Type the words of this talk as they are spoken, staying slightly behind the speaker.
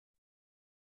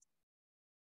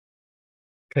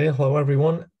Okay, hello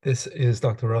everyone. This is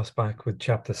Dr. Ross back with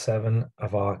Chapter 7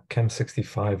 of our Chem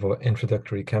 65 or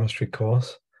Introductory Chemistry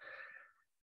course.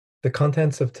 The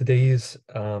contents of today's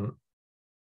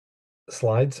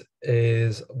slides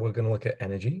is we're going to look at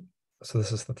energy. So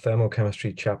this is the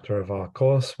thermochemistry chapter of our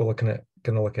course. We're going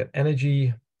to look at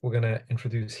energy. We're going to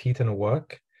introduce heat and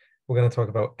work. We're going to talk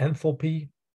about enthalpy.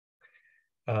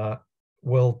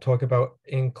 We'll talk about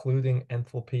including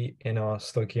enthalpy in our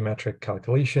stoichiometric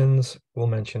calculations. We'll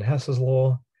mention Hess's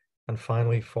law, and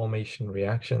finally, formation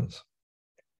reactions.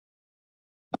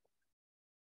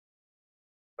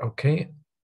 Okay,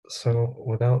 so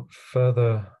without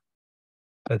further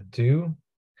ado,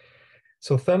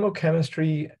 so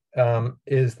thermochemistry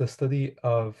is the study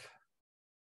of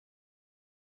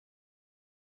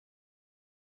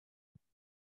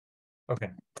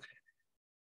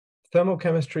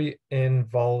Thermochemistry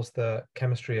involves the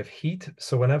chemistry of heat.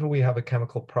 So whenever we have a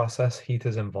chemical process, heat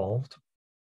is involved.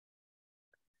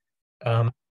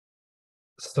 And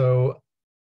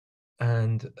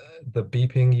the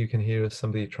beeping you can hear is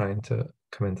somebody trying to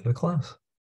come into the class.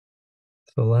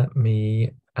 So let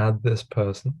me add this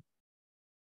person.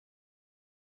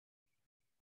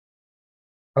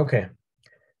 Okay,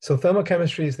 so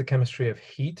thermochemistry is the chemistry of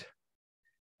heat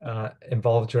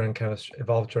evolved during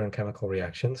chemical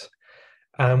reactions.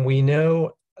 And we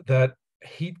know that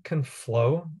heat can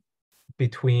flow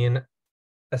between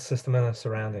a system and a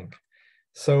surrounding.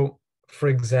 So, for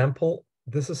example,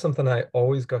 this is something I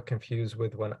always got confused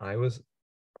with when I was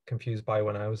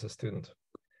a student.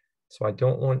 So I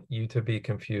don't want you to be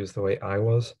confused the way I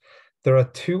was. There are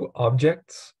two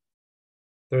objects.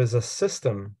 There is a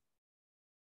system.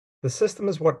 The system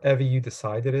is whatever you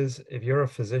decide it is. If you're a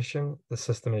physician, the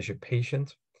system is your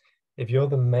patient. If you're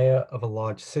the mayor of a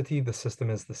large city, the system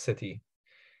is the city.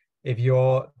 If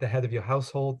you're the head of your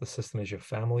household, the system is your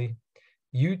family.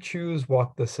 You choose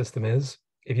what the system is.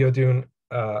 If you're doing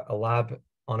a lab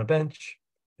on a bench,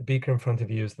 the beaker in front of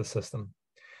you is the system.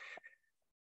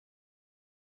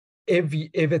 If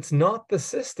it's not the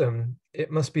system, it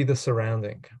must be the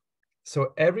surrounding.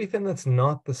 So everything that's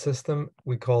not the system,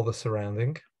 we call the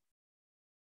surrounding.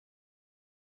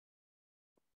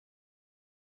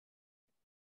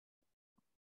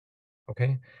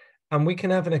 Okay. And we can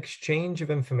have an exchange of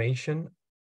information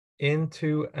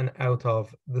into and out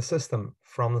of the system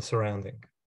from the surrounding.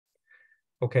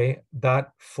 Okay.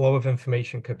 That flow of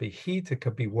information could be heat, it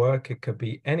could be work, it could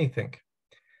be anything.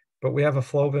 But we have a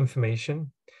flow of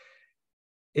information.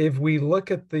 If we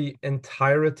look at the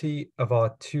entirety of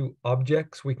our two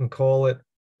objects, we can call it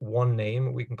one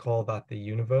name. We can call that the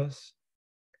universe.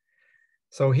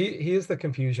 So here's the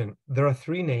confusion. There are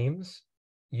three names: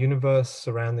 universe,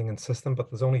 surrounding, and system, but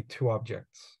there's only two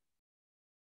objects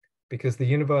because the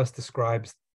universe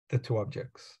describes the two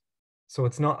objects. So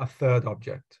it's not a third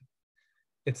object.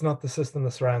 It's not the system,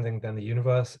 the surrounding, then the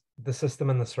universe. The system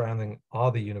and the surrounding are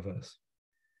the universe.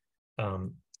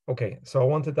 Okay, so I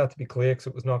wanted that to be clear because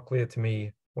it was not clear to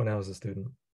me when I was a student.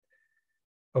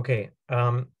 Okay,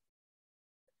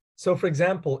 so for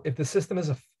example, if the system is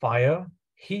a fire,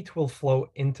 heat will flow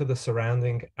into the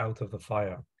surrounding out of the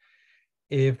fire.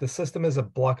 If the system is a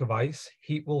block of ice,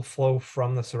 heat will flow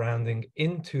from the surrounding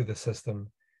into the system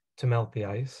to melt the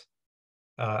ice,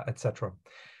 etc.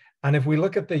 And if we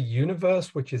look at the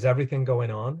universe, which is everything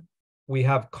going on, we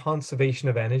have conservation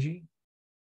of energy,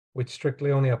 which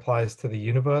strictly only applies to the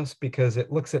universe because it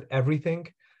looks at everything,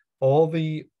 all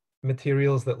the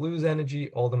materials that lose energy,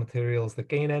 all the materials that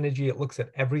gain energy. It looks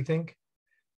at everything,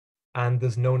 and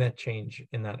there's no net change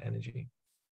in that energy.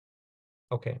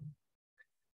 Okay.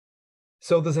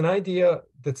 So there's an idea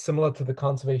that's similar to the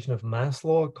conservation of mass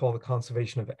law called the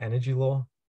conservation of energy law.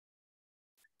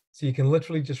 So you can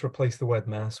literally just replace the word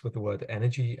mass with the word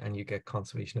energy and you get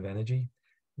conservation of energy.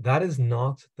 That is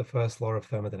not the first law of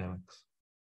thermodynamics.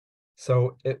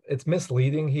 So it's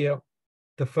misleading here.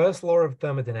 The first law of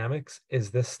thermodynamics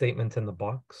is this statement in the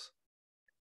box.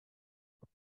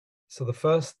 So the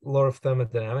first law of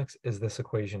thermodynamics is this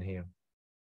equation here.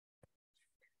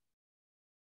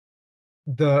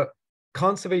 The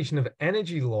conservation of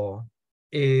energy law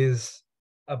is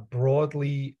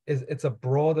it's a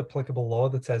broad applicable law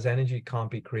that says energy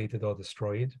can't be created or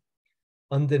destroyed.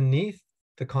 Underneath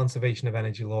the conservation of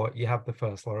energy law, you have the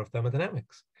first law of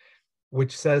thermodynamics,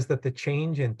 which says that the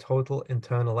change in total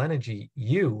internal energy,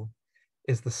 U,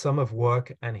 is the sum of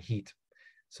work and heat.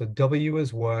 So W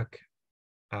is work,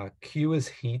 Q is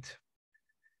heat.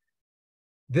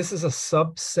 This is a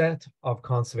subset of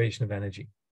conservation of energy.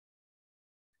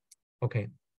 Okay,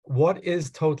 what is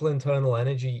total internal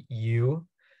energy, U?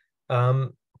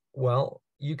 Well,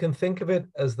 you can think of it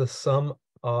as the sum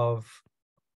of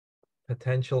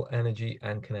potential energy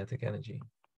and kinetic energy.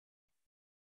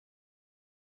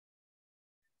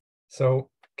 So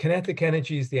kinetic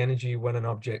energy is the energy when an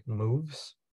object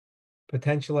moves.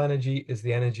 Potential energy is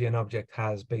the energy an object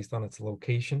has based on its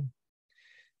location.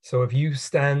 So if you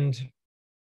stand,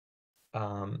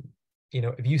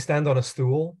 if you stand on a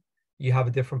stool, you have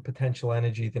a different potential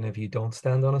energy than if you don't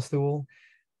stand on a stool.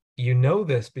 You know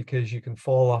this because you can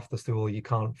fall off the stool, you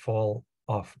can't fall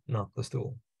off not the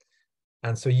stool.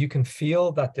 And so you can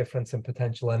feel that difference in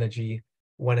potential energy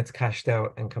when it's cashed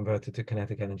out and converted to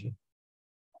kinetic energy.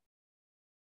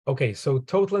 Okay, so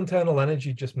total internal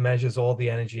energy just measures all the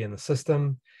energy in the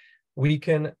system. We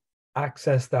can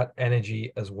access that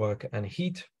energy as work and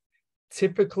heat.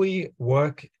 Typically,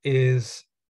 work is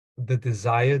the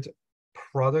desired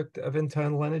product of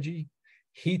internal energy.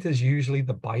 Heat is usually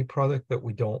the byproduct that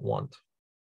we don't want.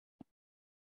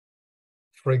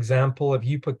 For example, if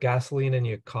you put gasoline in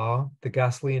your car, the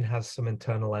gasoline has some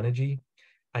internal energy,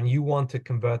 and you want to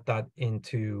convert that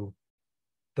into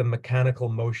the mechanical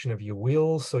motion of your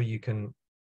wheels so you can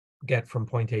get from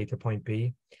point A to point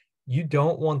B. You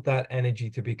don't want that energy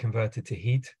to be converted to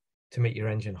heat to make your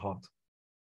engine hot,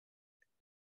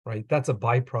 right? That's a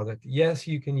byproduct. Yes,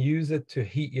 you can use it to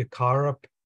heat your car up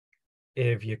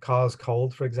if your car's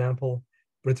cold, for example,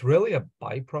 but it's really a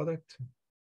byproduct.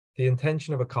 The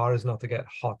intention of a car is not to get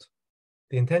hot.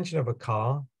 The intention of a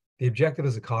car, the objective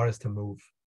as a car is to move,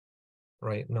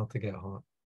 right? Not to get hot.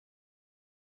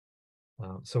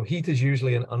 So heat is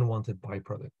usually an unwanted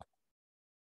byproduct.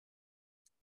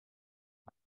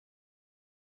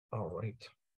 All right.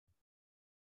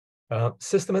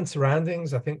 System and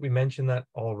surroundings, I think we mentioned that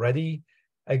already.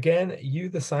 Again, you,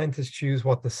 the scientist, choose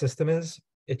what the system is.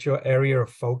 It's your area of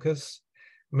focus.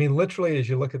 I mean, literally, as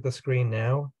you look at the screen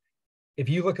now, if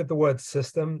you look at the word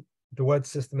system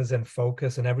is in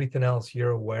focus, and everything else,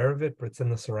 you're aware of it, but it's in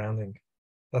the surrounding.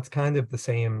 That's kind of the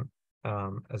same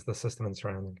as the system and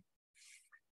surrounding.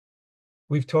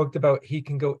 We've talked about heat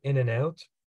can go in and out.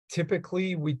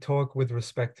 Typically, we talk with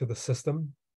respect to the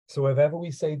system. So if ever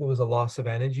we say there was a loss of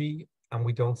energy and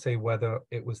we don't say whether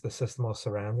it was the system or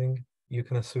surrounding, you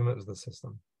can assume it was the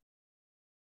system.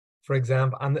 For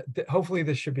example, and hopefully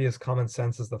this should be as common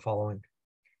sense as the following.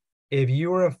 If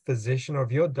you are a physician, or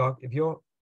if your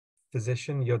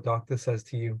physician, your doctor says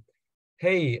to you,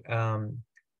 hey,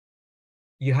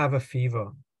 you have a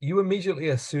fever, you immediately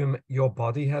assume your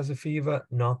body has a fever,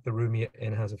 not the room you're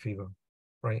in has a fever,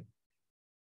 right?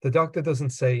 The doctor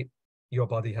doesn't say your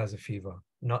body has a fever,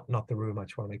 not the room. I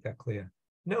just want to make that clear.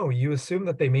 No, you assume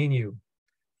that they mean you.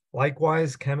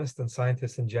 Likewise, chemists and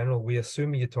scientists in general, we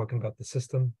assume you're talking about the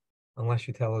system unless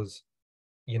you tell us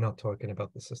you're not talking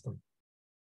about the system.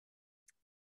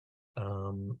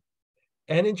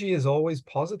 Energy is always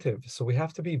positive, so we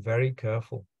have to be very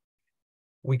careful.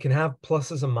 We can have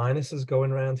pluses and minuses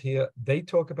going around here. They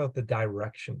talk about the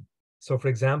direction. So for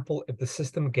example, if the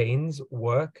system gains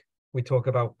work, we talk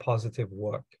about positive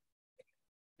work.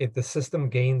 If the system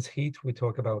gains heat, we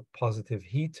talk about positive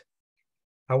heat.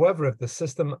 However, if the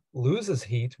system loses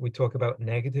heat, we talk about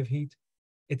negative heat.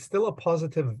 It's still a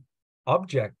positive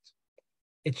object.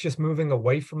 It's just moving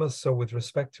away from us. So with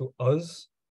respect to us,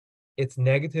 it's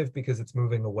negative because it's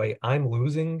moving away. I'm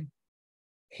losing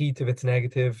heat if it's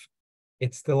negative.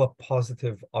 It's still a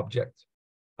positive object.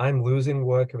 I'm losing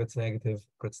work if it's negative,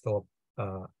 but it's still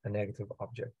a negative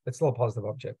object. It's still a positive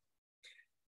object.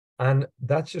 And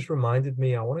that's just reminded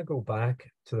me, I want to go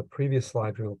back to the previous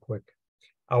slide real quick.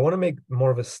 I want to make more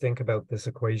of a stink about this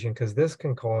equation because this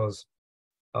can cause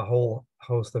a whole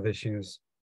host of issues,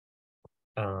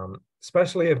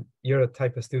 especially if you're a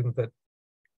type of student that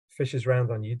fishes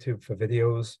around on YouTube for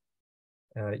videos.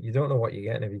 You don't know what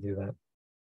you're getting if you do that.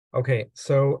 Okay,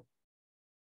 so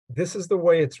this is the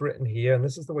way it's written here, and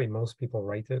this is the way most people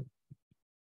write it.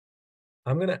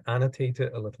 I'm going to annotate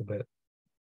it a little bit.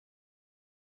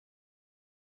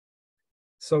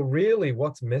 So really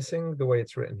what's missing the way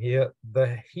it's written here,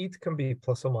 the heat can be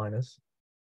plus or minus,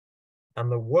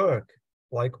 and the work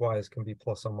likewise can be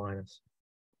plus or minus,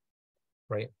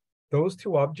 right? Those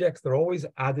two objects, they're always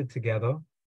added together,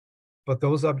 but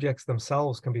those objects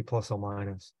themselves can be plus or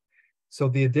minus. So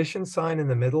the addition sign in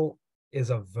the middle is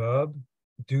a verb,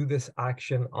 do this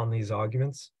action on these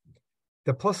arguments.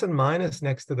 The plus and minus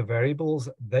next to the variables,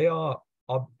 they are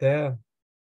up there.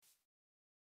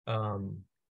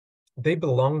 They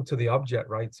belong to the object,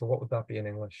 right? So what would that be in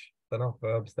English? They're not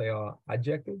verbs, they are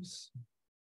adjectives.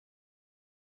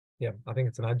 Yeah, I think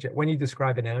it's an adjective. When you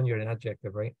describe a noun, you're an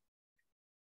adjective, right?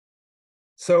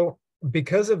 So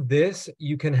because of this,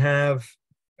 you can have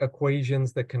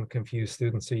equations that can confuse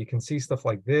students. So you can see stuff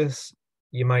like this.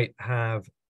 You might have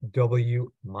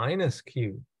W minus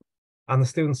Q. And the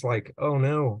student's like, oh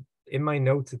no, in my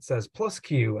notes it says plus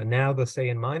Q, and now they're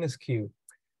saying minus Q.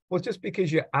 Well, just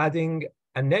because you're adding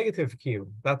a negative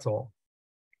Q, that's all.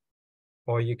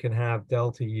 Or you can have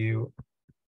delta U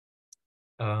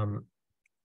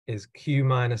is Q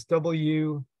minus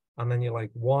W, and then you're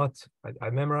like, what? I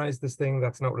memorized this thing.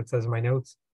 That's not what it says in my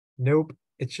notes. Nope.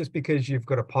 It's just because you've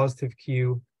got a positive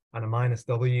Q and a minus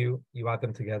W, you add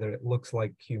them together, it looks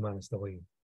like Q minus W.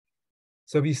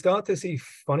 So if you start to see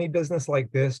funny business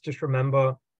like this, just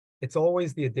remember, it's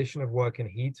always the addition of work and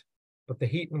heat, but the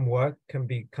heat and work can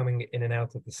be coming in and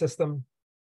out of the system.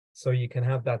 So you can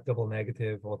have that double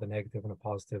negative or the negative and a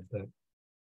positive. That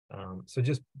so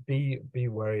just be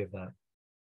wary of that.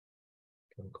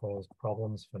 Can cause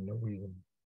problems for no reason.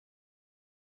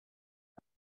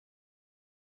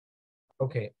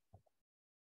 Okay.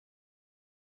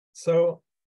 So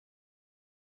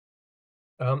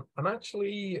I'm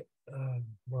actually,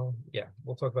 well, yeah,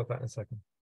 we'll talk about that in a second.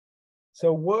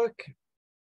 So work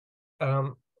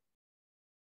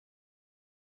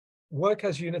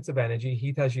has units of energy,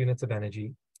 heat has units of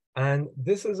energy. And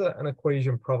this is an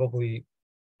equation probably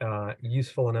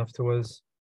useful enough to us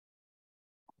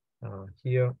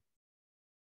here.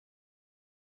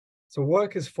 So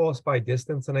work is force by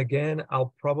distance. And again,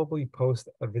 I'll probably post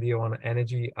a video on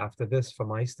energy after this for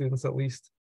my students at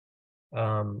least.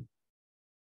 And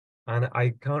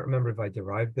I can't remember if I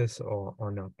derived this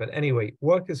or not. But anyway,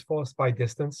 work is force by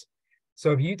distance.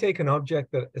 So if you take an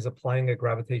object that is applying a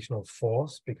gravitational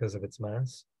force because of its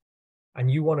mass, and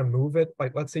you want to move it,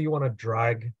 like let's say you want to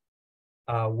drag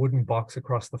a wooden box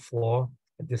across the floor,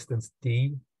 a distance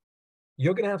d,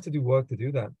 you're going to have to do work to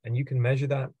do that. And you can measure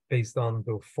that based on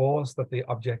the force that the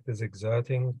object is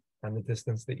exerting and the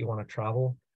distance that you want to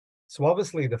travel. So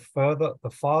obviously, the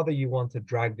farther you want to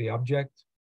drag the object,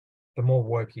 the more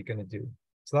work you're going to do.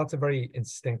 So that's a very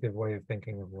instinctive way of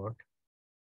thinking of work.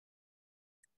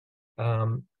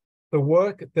 The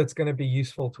work that's going to be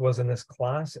useful to us in this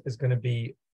class is going to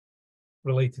be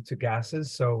related to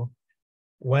gases. So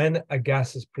when a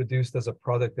gas is produced as a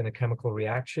product in a chemical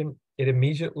reaction, it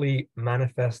immediately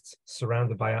manifests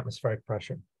surrounded by atmospheric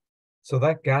pressure. So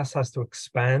that gas has to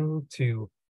expand to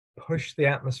push the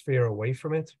atmosphere away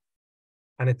from it,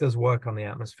 and it does work on the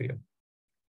atmosphere.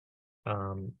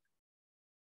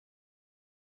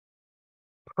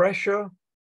 Pressure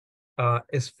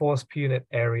is force per unit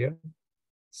area.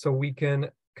 So we can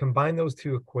combine those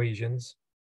two equations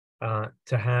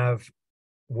to have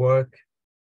work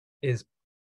is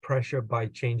pressure by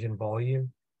change in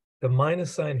volume. The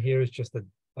minus sign here is just a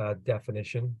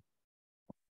definition.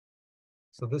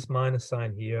 So this minus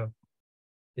sign here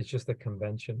is just a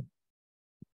convention.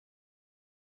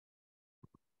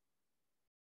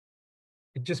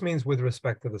 It just means with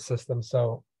respect to the system.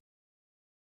 So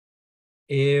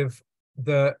if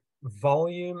the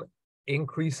volume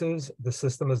increases, the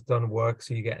system has done work,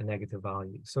 so you get a negative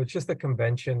value. So it's just a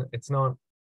convention. It's not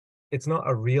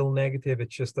a real negative.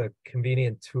 It's just a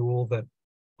convenient tool that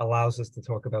allows us to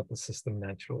talk about the system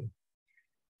naturally.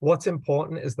 What's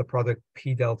important is the product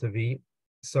P delta V.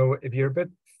 So if you're a bit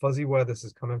fuzzy where this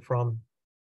is coming from,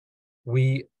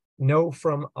 we know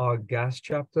from our gas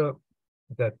chapter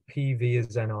that PV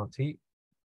is nRT.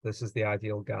 This is the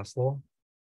ideal gas law.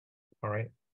 All right.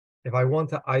 If I want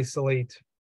to isolate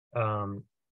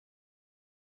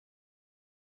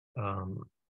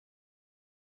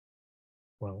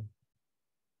well,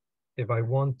 if I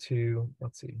want to,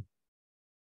 let's see,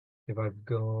 if I've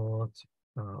got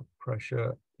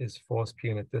pressure is force per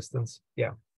unit distance.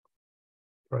 Yeah,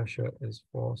 pressure is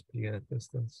force per unit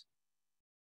distance.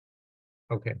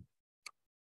 Okay.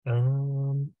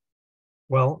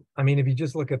 Well, I mean, if you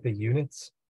just look at the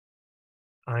units,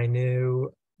 I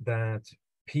knew that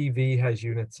PV has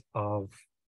units of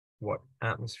what?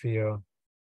 Atmosphere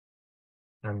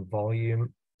and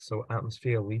volume. So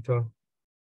atmosphere liter.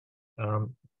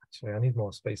 Actually, I need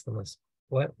more space than this.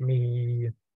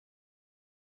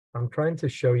 I'm trying to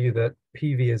show you that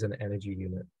PV is an energy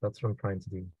unit. That's what I'm trying to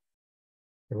do.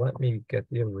 So let me get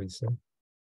the eraser,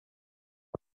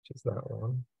 which is that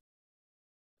one.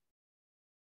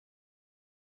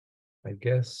 I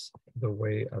guess the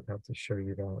way I'd have to show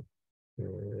you that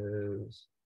is,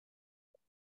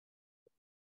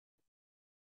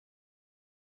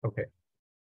 okay.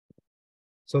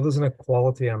 So there's an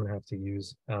equality I'm gonna have to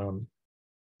use.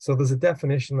 So there's a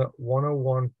definition that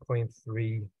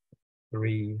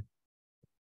 101.33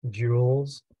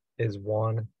 joules is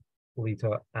 1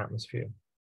 liter atmosphere.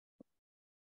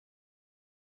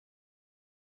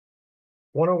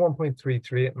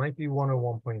 101.33, it might be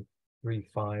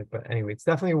 101.35, but anyway, it's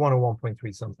definitely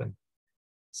 101.3 something.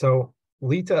 So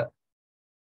Liter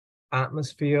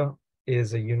atmosphere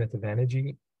is a unit of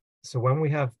energy. So when we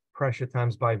have pressure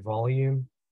times by volume,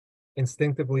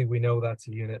 instinctively we know that's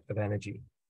a unit of energy.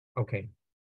 Okay.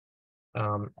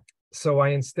 So I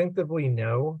instinctively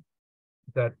know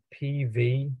that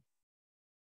PV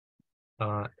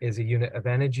is a unit of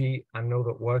energy. I know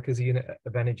that work is a unit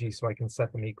of energy, so I can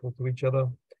set them equal to each other.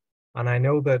 And I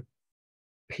know that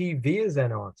PV is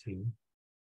nRT.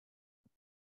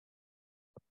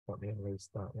 Let me erase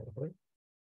that a little bit.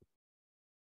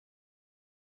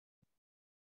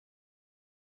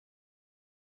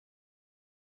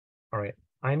 All right,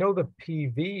 I know that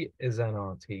PV is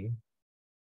nRT,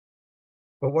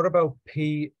 but what about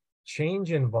P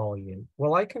change in volume?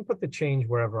 Well, I can put the change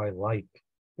wherever I like.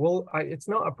 Well, it's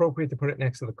not appropriate to put it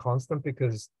next to the constant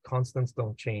because constants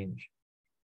don't change.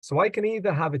 So I can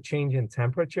either have a change in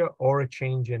temperature or a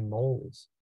change in moles.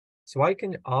 So I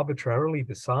can arbitrarily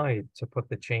decide to put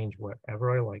the change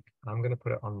wherever I like. I'm going to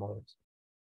put it on moles,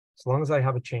 as long as I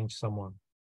have a change somewhere.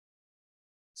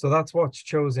 So that's what's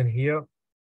chosen here.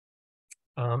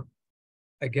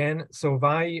 Again, so if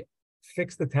I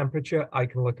fix the temperature, I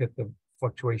can look at the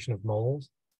fluctuation of moles.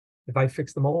 If I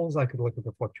fix the moles, I could look at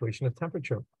the fluctuation of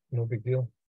temperature. No big deal.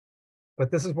 But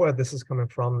this is where this is coming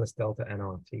from, this delta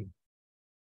nRT.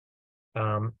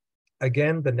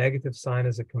 Again, the negative sign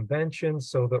is a convention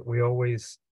so that we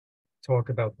always talk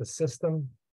about the system.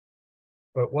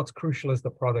 But what's crucial is the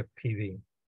product PV.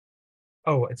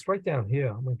 Oh, it's right down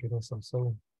here. Oh my goodness, I'm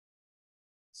so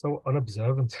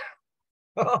unobservant.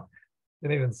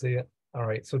 Didn't even see it. All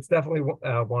right, so it's definitely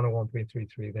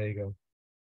 101.33. There you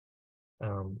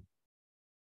go.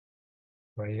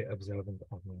 Very observant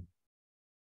of me.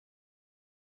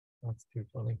 That's too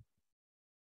funny.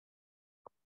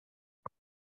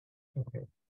 Okay.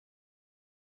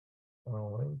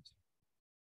 All right.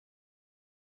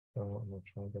 So I'm going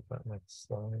to try and get that next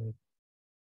slide.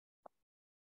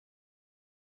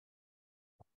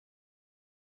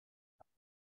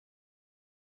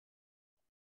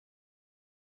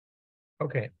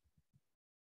 Okay.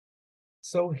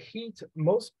 So heat,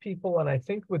 most people, and I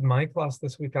think with my class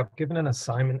this week, I've given an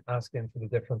assignment asking for the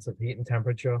difference of heat and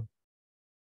temperature.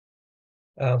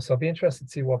 So I'll be interested to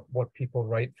see what people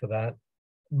write for that.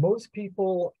 Most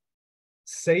people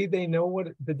say they know what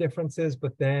the difference is,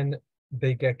 but then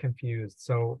they get confused.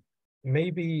 So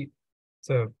maybe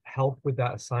to help with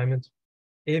that assignment,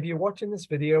 if you're watching this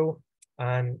video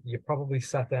and you probably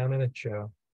sat down in a chair,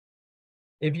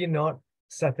 if you're not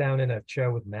sat down in a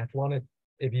chair with metal on it,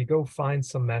 if you go find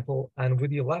some metal and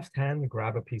with your left hand,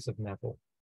 grab a piece of metal.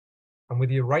 And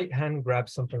with your right hand, grab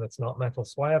something that's not metal.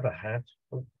 So I have a hat.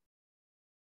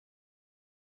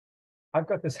 I've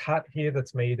got this hat here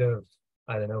that's made of,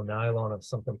 I don't know, nylon or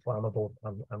something flammable,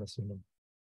 I'm assuming.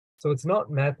 So it's not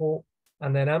metal.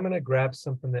 And then I'm going to grab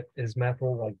something that is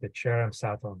metal, like the chair I'm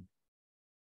sat on.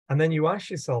 And then you ask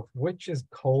yourself, which is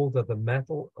colder, the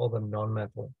metal or the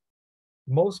non-metal?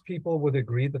 Most people would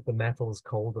agree that the metal is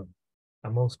colder,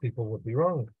 and most people would be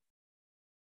wrong.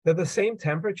 They're the same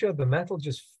temperature, the metal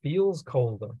just feels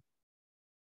colder.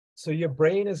 So your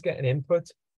brain is getting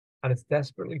input, and it's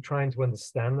desperately trying to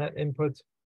understand that input.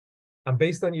 And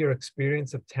based on your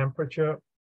experience of temperature,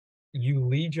 you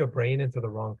lead your brain into the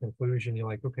wrong conclusion. You're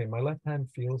like, okay, my left hand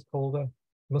feels colder,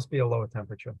 must be a lower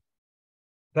temperature.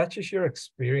 That's just your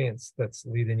experience that's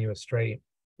leading you astray.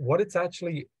 What it's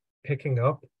actually picking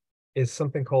up is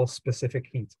something called specific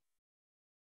heat.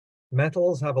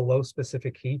 Metals have a low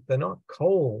specific heat. They're not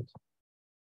cold.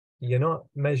 You're not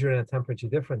measuring a temperature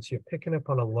difference. You're picking up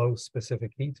on a low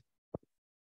specific heat.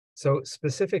 So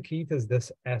specific heat is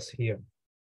this S here.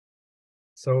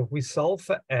 So if we solve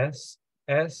for S,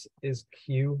 S is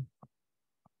Q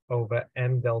over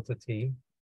M delta T.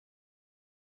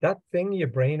 That thing your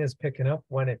brain is picking up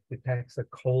when it detects a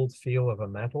cold feel of a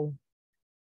metal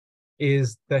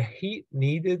is the heat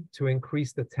needed to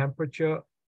increase the temperature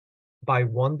by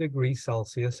 1 degree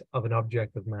Celsius of an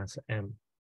object of mass M.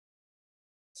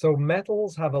 So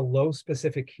metals have a low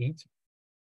specific heat.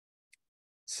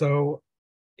 So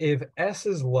if S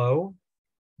is low,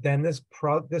 then this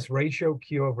ratio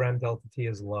Q over M delta T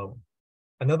is low.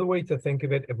 Another way to think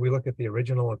of it, if we look at the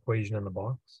original equation in the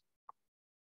box,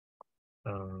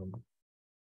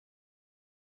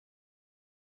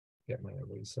 get my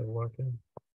eraser working.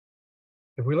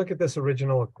 If we look at this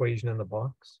original equation in the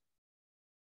box,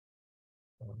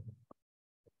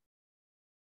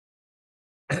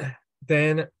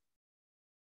 then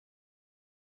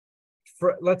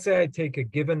let's say I take a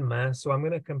given mass. So I'm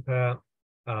going to compare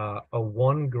a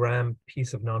 1 gram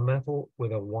piece of nonmetal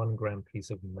with a 1 gram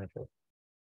piece of metal,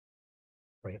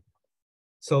 right?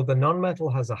 So the non-metal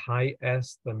has a high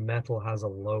S, the metal has a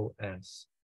low S.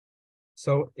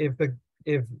 So if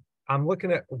I'm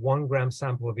looking at 1 gram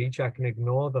sample of each, I can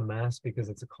ignore the mass because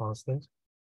it's a constant.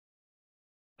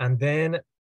 And then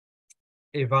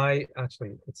if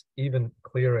it's even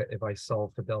clearer if I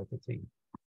solve for delta T.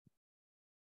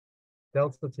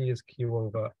 Delta T is Q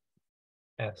over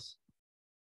S.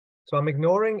 So I'm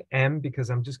ignoring M because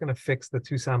I'm just going to fix the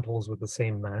 2 samples with the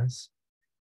same mass.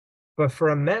 But for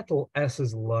a metal, S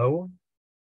is low.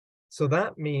 So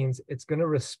that means it's going to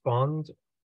respond.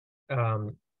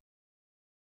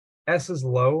 S is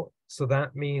low. So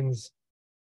that means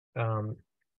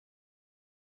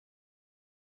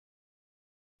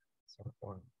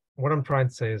what I'm trying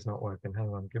to say is not working. Hang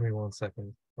on, give me 1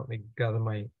 second. Let me gather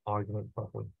my argument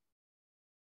properly.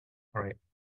 All right.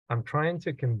 I'm trying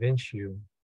to convince you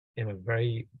in a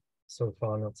very, so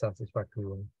far, not satisfactory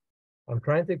way. I'm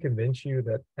trying to convince you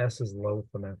that S is low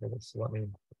for metals. Let me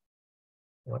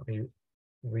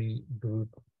regroup.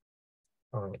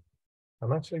 All right.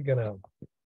 I'm actually gonna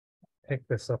pick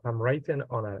this up. I'm writing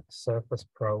on a Surface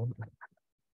Pro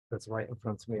that's right in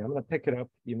front of me. I'm gonna pick it up.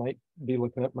 You might be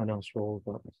looking at my nostrils,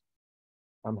 but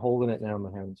I'm holding it now in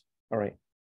my hand. All right.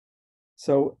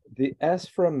 So the S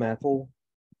for a metal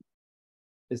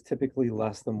is typically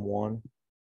less than 1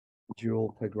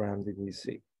 joule per gram degree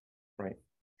C, right?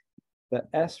 The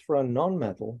S for a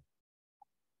non-metal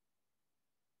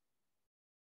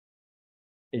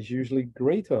is usually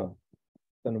greater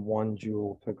than 1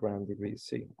 joule per gram degree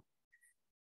C.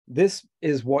 This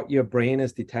is what your brain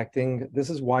is detecting. This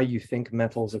is why you think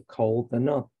metals are cold. They're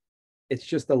not. It's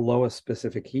just a lower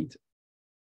specific heat.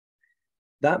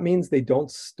 That means they don't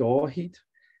store heat.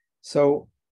 So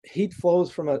heat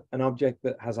flows from an object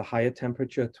that has a higher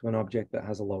temperature to an object that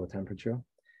has a lower temperature.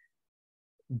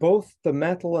 Both the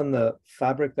metal and the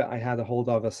fabric that I had a hold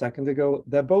of a second ago,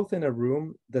 they're both in a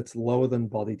room that's lower than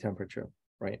body temperature,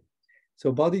 right?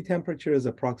 So body temperature is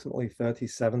approximately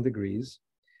 37 degrees.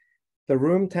 The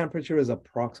room temperature is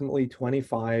approximately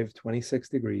 25, 26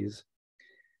 degrees.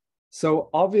 So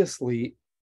obviously,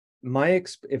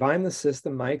 if I'm the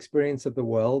system, my experience of the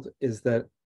world is that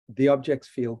the objects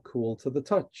feel cool to the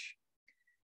touch.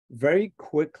 Very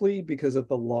quickly, because of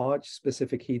the large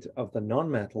specific heat of the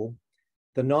non-metal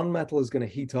is going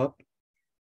to heat up,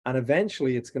 and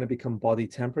eventually it's going to become body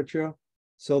temperature.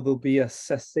 So there'll be a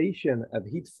cessation of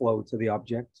heat flow to the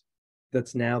object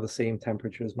that's now the same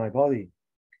temperature as my body.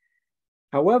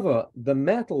 However, the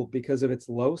metal, because of its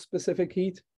low specific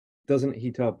heat, doesn't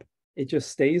heat up. It just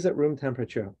stays at room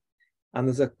temperature. And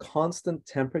there's a constant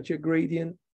temperature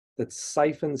gradient that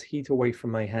siphons heat away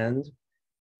from my hand,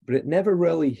 but it never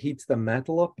really heats the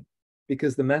metal up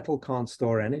because the metal can't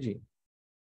store energy.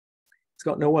 It's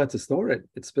got nowhere to store it.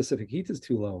 Its specific heat is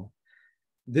too low.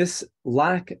 This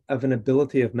lack of an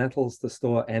ability of metals to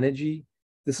store energy,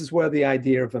 this is where the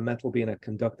idea of a metal being a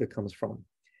conductor comes from.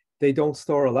 They don't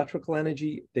store electrical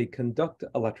energy. They conduct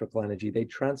electrical energy. They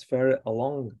transfer it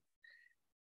along.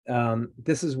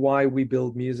 This is why we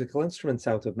build musical instruments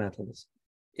out of metals.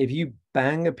 If you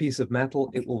bang a piece of metal,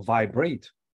 it will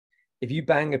vibrate. If you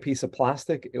bang a piece of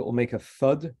plastic, it will make a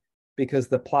thud because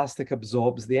the plastic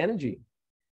absorbs the energy.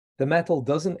 The metal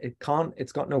doesn't, it can't,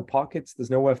 it's got no pockets. There's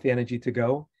nowhere for the energy to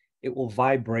go. It will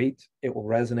vibrate, it will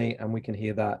resonate, and we can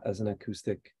hear that as an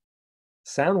acoustic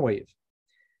sound wave.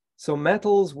 So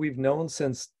metals, we've known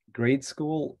since grade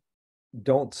school,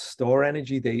 don't store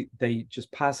energy. They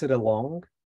just pass it along.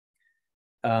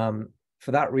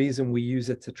 For that reason, we use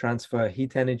it to transfer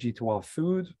heat energy to our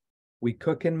food. We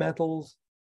cook in metals.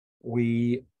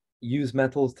 We use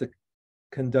metals to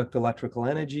conduct electrical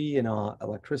energy in our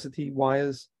electricity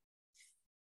wires.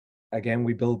 Again,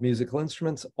 we build musical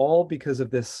instruments, all because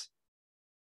of this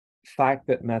fact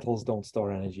that metals don't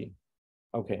store energy.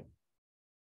 Okay.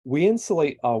 We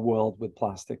insulate our world with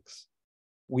plastics.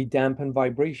 We dampen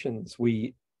vibrations.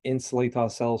 We insulate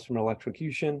ourselves from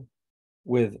electrocution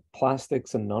with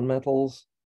plastics and non-metals.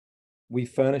 We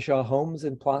furnish our homes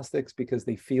in plastics because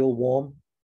they feel warm,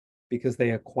 because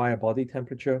they acquire body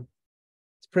temperature.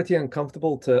 It's pretty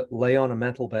uncomfortable to lay on a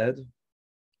metal bed.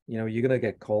 You know, you're going to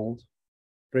get cold.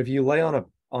 But if you lay on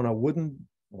a wooden,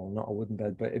 well, not a wooden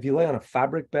bed, but if you lay on a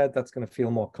fabric bed, that's going to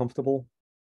feel more comfortable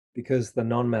because the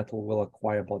non-metal will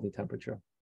acquire body temperature.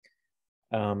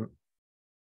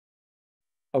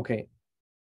 Okay,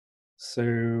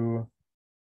 so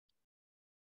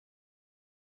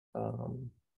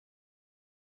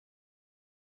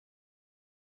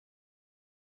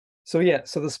so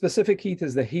the specific heat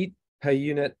is the heat per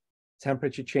unit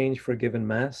temperature change for a given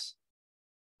mass.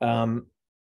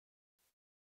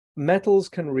 metals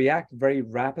can react very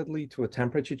rapidly to a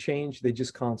temperature change. They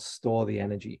just can't store the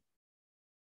energy.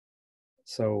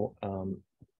 So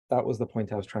that was the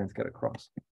point I was trying to get across.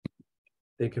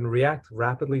 They can react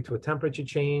rapidly to a temperature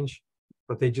change,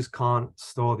 but they just can't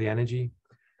store the energy.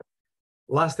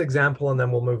 Last example, and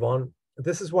then we'll move on.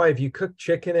 This is why if you cook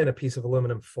chicken in a piece of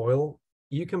aluminum foil,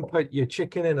 you can put your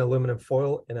chicken in aluminum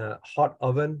foil in a hot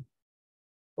oven.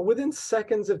 But within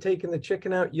seconds of taking the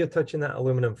chicken out, you're touching that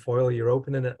aluminum foil. You're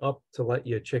opening it up to let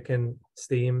your chicken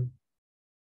steam.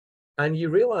 And you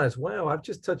realize, wow, I've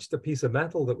just touched a piece of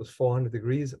metal that was 400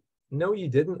 degrees. No, you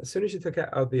didn't. As soon as you took it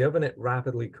out of the oven, it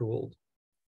rapidly cooled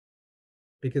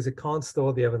because it can't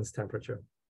store the oven's temperature.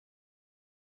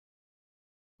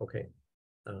 Okay.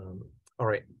 All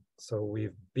right. So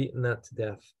we've beaten that to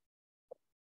death.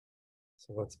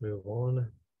 So let's move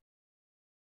on.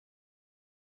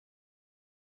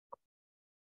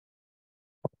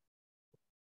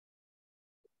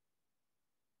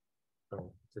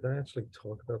 Oh, did I actually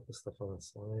talk about the stuff on that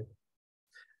slide?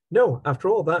 No, after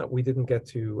all that, we didn't get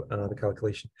to the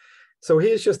calculation. So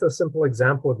here's just a simple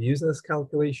example of using this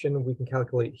calculation. We can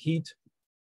calculate heat.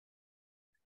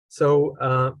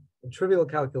 So trivial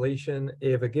calculation,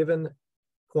 if a given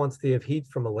quantity of heat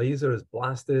from a laser is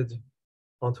blasted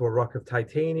onto a rock of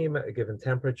titanium at a given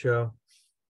temperature,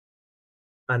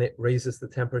 and it raises the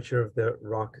temperature of the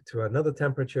rock to another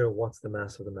temperature, what's the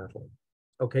mass of the metal?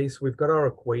 Okay, so we've got our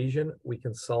equation. We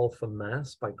can solve for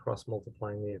mass by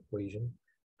cross-multiplying the equation,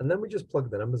 and then we just plug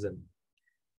the numbers in.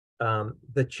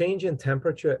 The change in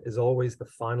temperature is always the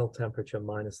final temperature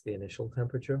minus the initial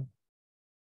temperature.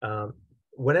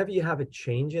 Whenever you have a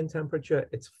change in temperature,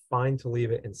 it's fine to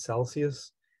leave it in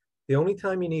Celsius. The only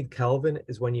time you need Kelvin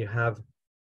is when you have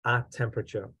at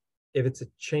temperature. If it's a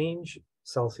change,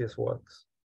 Celsius works.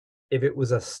 If it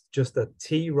was just a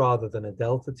T rather than a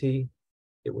delta T,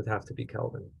 it would have to be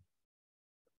Kelvin.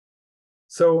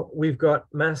 So we've got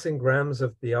mass in grams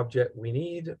of the object we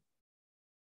need.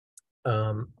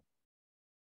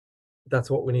 That's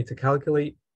what we need to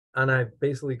calculate. And I've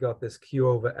basically got this Q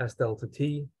over S delta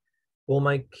T. Well,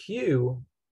 my Q,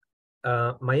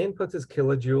 my input is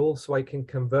kilojoule, so I can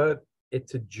convert it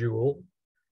to joule.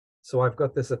 So I've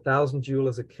got this 1,000 joule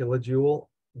as a kilojoule.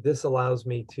 This allows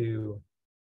me to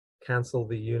cancel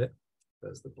the unit.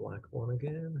 There's the black one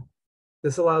again.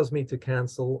 This allows me to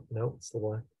cancel, no, it's the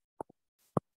black.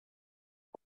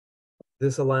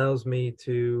 This allows me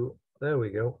to, there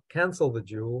we go, cancel the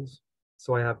joules.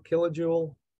 So I have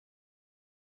kilojoule.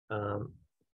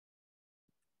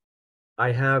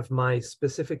 I have my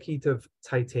specific heat of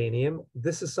titanium.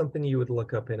 This is something you would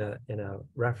look up in a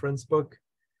reference book.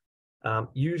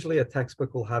 Usually a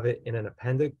textbook will have it in an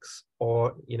appendix,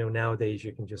 or nowadays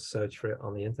you can just search for it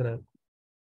on the internet.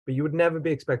 But you would never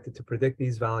be expected to predict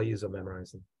these values or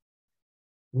memorize them.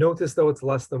 Notice though it's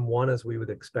less than 1 as we would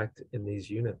expect in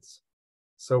these units.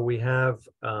 So we have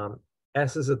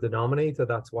S as a denominator,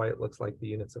 that's why it looks like the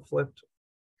units are flipped.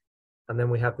 And then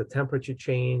we have the temperature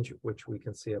change, which we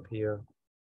can see up here.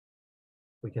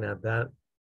 We can add that.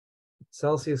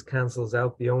 Celsius cancels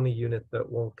out. The only unit that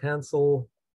won't cancel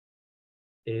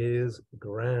is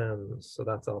grams. So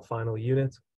that's our final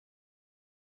unit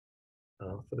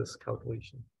for this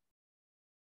calculation.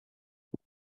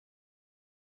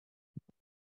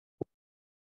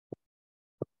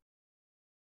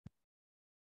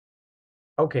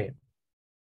 Okay.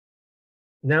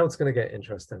 Now it's going to get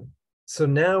interesting. So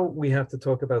now we have to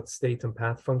talk about state and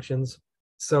path functions.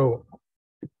 So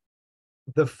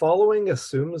the following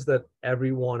assumes that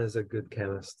everyone is a good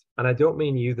chemist. And I don't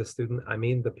mean you, the student, I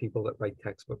mean the people that write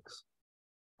textbooks.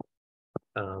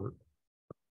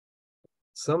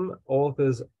 Some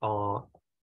authors are,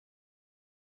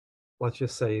 let's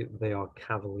just say they are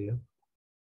cavalier,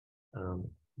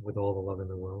 with all the love in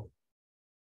the world.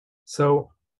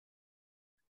 So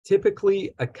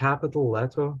typically a capital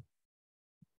letter,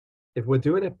 if we're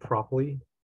doing it properly,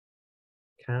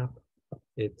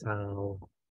 capital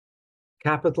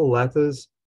letters,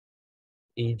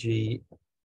 e.g.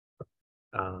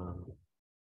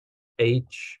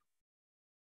 H,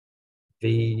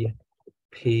 V,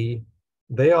 P,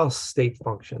 they are state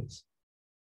functions.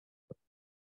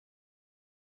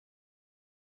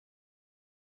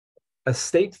 A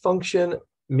state function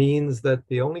means that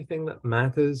the only thing that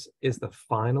matters is the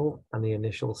final and the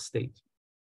initial state.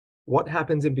 What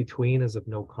happens in between is of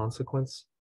no consequence.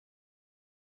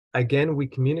 Again, we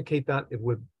communicate that if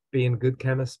we're being good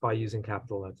chemists by using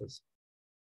capital letters.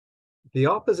 The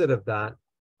opposite of that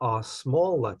are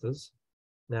small letters.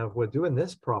 Now, if we're doing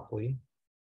this properly,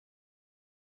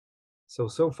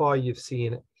 so far you've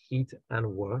seen heat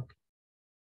and work.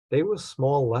 They were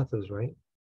small letters, right?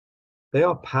 They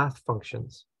are path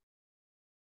functions.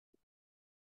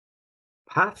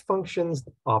 Path functions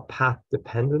are path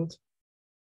dependent.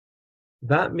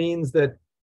 That means that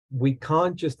we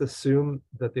can't just assume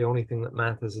that the only thing that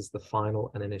matters is the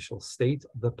final and initial state.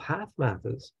 The path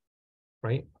matters,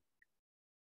 right?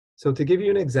 So to give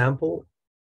you an example,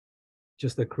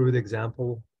 just a crude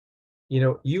example,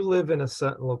 you live in a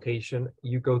certain location,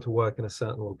 you go to work in a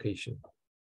certain location.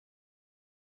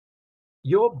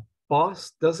 Your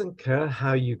boss doesn't care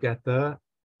how you get there.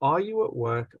 Are you at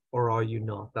work or are you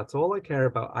not? That's all I care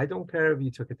about. I don't care if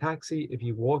you took a taxi, if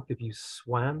you walked, if you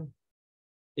swam,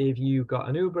 if you got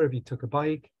an Uber, if you took a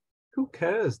bike. Who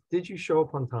cares? Did you show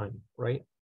up on time, right?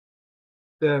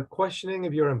 The questioning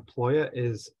of your employer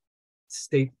is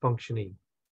state functioning.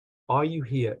 Are you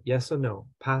here? Yes or no?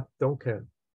 Path, don't care.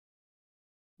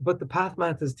 But the path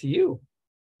matters to you,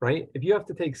 right? If you have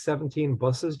to take 17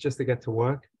 buses just to get to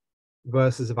work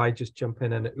versus if I just jump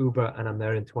in an Uber and I'm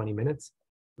there in 20 minutes,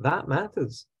 that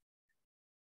matters.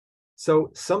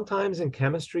 So sometimes in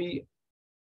chemistry,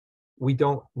 we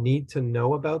don't need to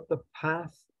know about the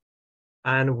path,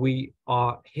 and we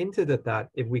are hinted at that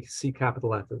if we see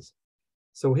capital letters.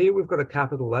 So here we've got a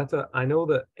capital letter. I know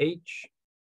that H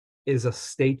is a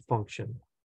state function.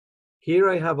 Here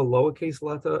I have a lowercase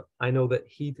letter. I know that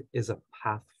heat is a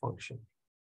path function.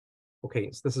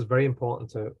 Okay, so this is very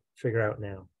important to figure out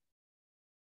now.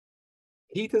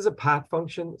 Heat is a path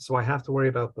function, so I have to worry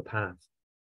about the path.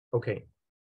 Okay,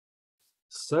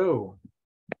 so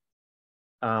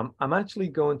I'm actually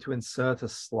going to insert a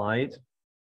slide,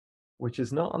 which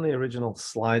is not on the original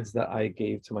slides that I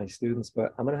gave to my students,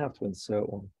 but I'm going to have to insert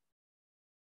one.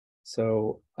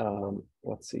 So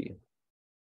let's see.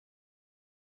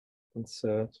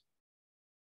 Insert.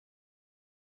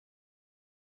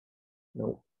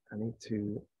 No, I need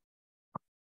to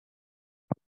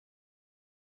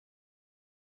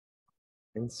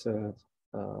insert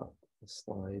the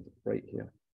slide right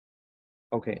here.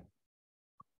 Okay.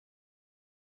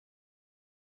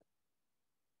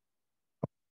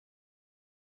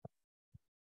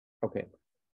 Okay.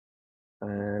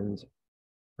 And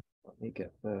let me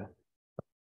get the,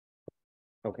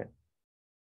 okay.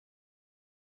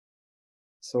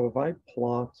 So if I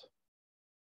plot,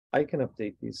 I can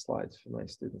update these slides for my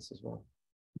students as well.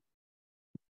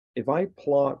 If I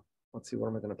plot, let's see, what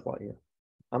am I going to plot here?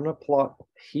 I'm going to plot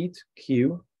heat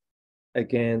Q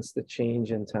against the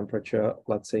change in temperature,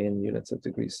 let's say in units of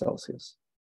degrees Celsius,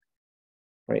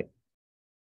 right?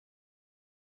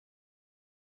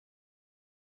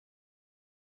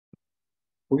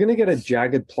 We're going to get a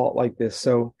jagged plot like this.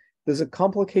 So there's a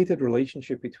complicated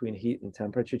relationship between heat and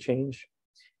temperature change.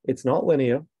 It's not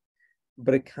linear,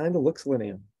 but it kind of looks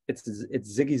linear. It's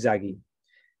ziggy-zaggy.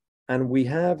 And we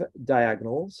have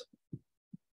diagonals.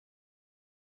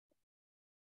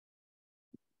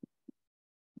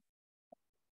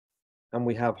 And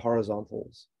we have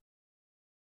horizontals.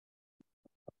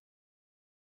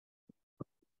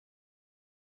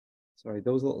 Sorry,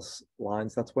 those little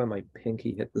lines, that's where my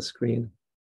pinky hit the screen.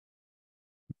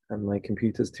 And my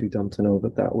computer's too dumb to know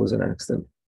that that was an accident.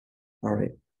 All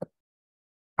right.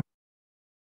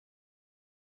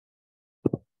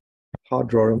 Hard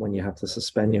drawing when you have to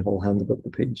suspend your whole hand above the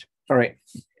page. All right.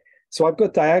 So I've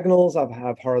got diagonals, I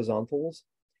have horizontals.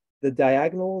 The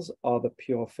diagonals are the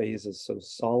pure phases. So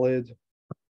solid,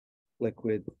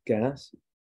 liquid, gas.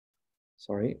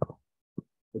 Sorry.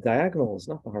 The diagonals,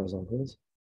 not the horizontals.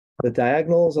 The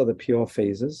diagonals are the pure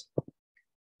phases.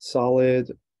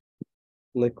 Solid,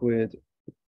 liquid,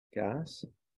 gas.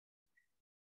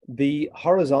 The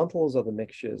horizontals are the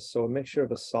mixtures. So a mixture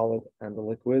of a solid and a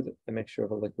liquid, a mixture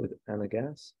of a liquid and a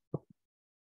gas.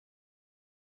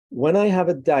 When I have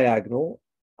a diagonal,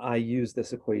 I use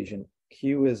this equation.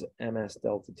 Q is ms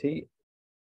delta T.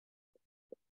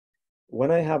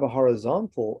 When I have a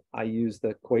horizontal, I use the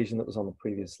equation that was on the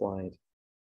previous slide.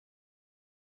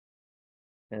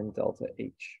 N delta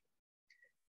H.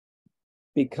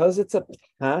 Because it's a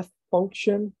path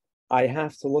function, I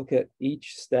have to look at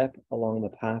each step along the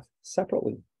path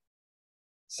separately.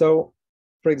 So,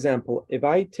 for example, if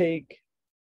I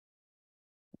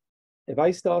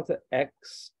start at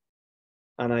X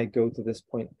and I go to this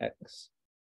point X,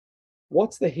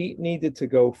 what's the heat needed to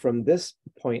go from this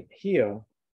point here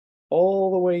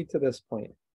all the way to this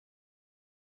point?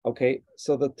 Okay,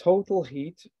 so the total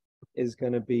heat is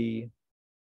going to be,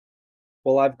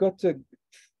 well, I've got to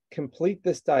complete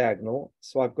this diagonal.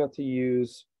 So I've got to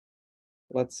use,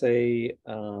 let's say,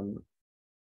 I'll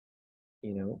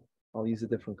use a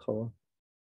different color,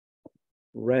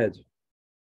 red.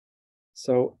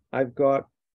 So I've got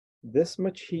this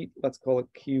much heat, let's call it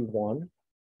Q1.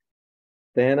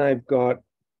 Then I've got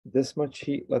this much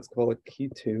heat, let's call it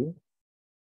Q2.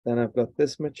 Then I've got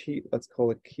this much heat, let's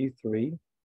call it Q3.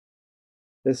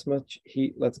 This much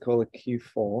heat, let's call it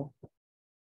Q4.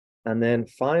 And then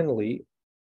finally,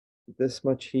 this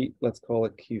much heat, let's call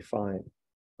it Q5.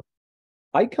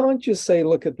 I can't just say,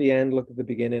 look at the end, look at the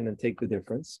beginning, and take the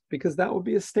difference, because that would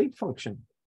be a state function.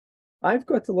 I've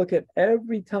got to look at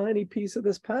every tiny piece of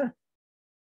this path.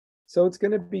 So it's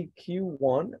going to be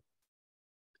Q1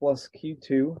 plus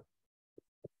Q2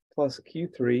 plus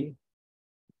Q3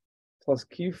 plus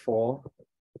Q4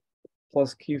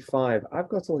 plus Q5. I've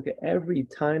got to look at every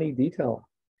tiny detail.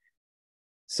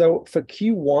 So for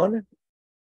Q1,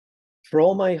 for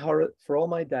all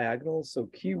my diagonals, so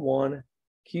Q1,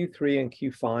 Q3, and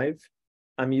Q5,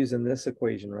 I'm using this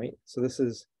equation, right? So this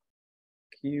is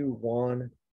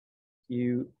Q1,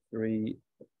 Q3,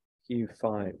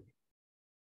 Q5.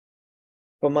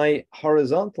 For my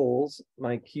horizontals,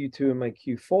 my Q2 and my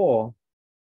Q4,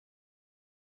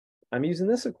 I'm using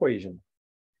this equation.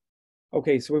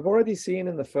 Okay, so we've already seen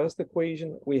in the first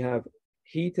equation, we have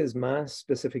heat is mass,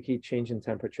 specific heat change in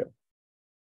temperature.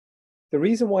 The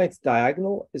reason why it's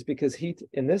diagonal is because heat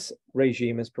in this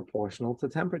regime is proportional to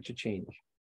temperature change.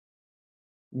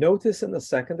 Notice in the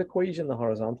second equation, the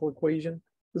horizontal equation,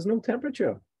 there's no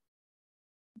temperature.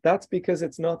 That's because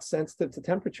it's not sensitive to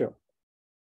temperature.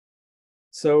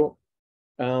 So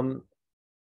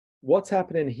what's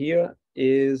happening here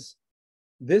is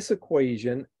this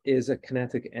equation is a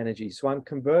kinetic energy. So I'm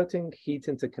converting heat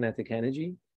into kinetic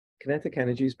energy. Kinetic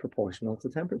energy is proportional to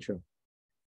temperature.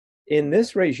 In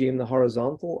this regime, the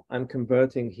horizontal, I'm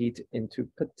converting heat into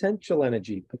potential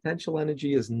energy. Potential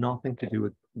energy has nothing to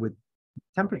do with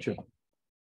temperature.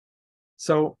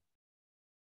 So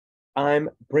I'm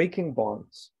breaking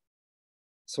bonds.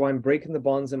 So I'm breaking the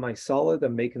bonds in my solid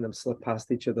and making them slip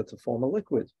past each other to form a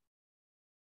liquid.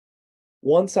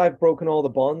 Once I've broken all the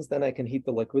bonds, then I can heat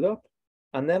the liquid up.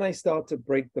 And then I start to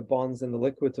break the bonds in the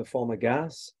liquid to form a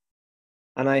gas.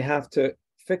 And I have to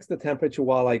fix the temperature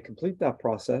while I complete that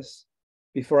process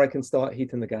before I can start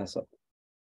heating the gas up.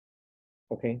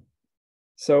 Okay.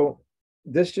 So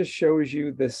this just shows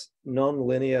you this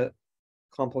non-linear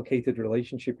complicated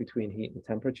relationship between heat and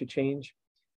temperature change.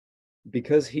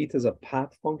 Because heat is a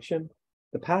path function,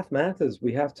 the path matters.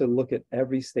 We have to look at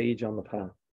every stage on the path.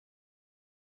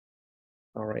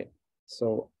 All right,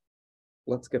 so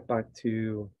let's get back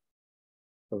to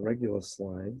the regular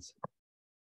slides.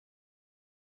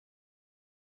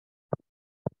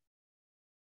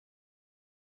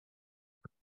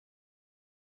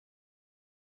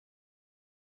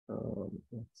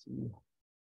 Let's see.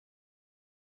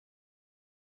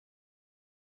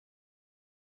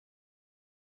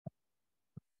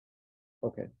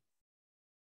 Okay.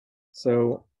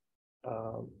 So,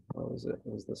 what was it?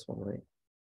 It was this one, right?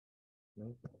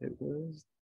 No, it was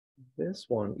this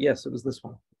one. Yes, it was this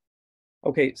one.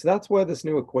 Okay, so that's where this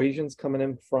new equation's coming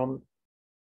in from.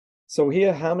 So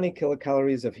here, how many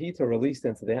kilocalories of heat are released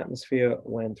into the atmosphere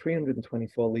when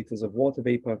 324 liters of water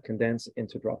vapor condense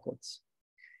into droplets?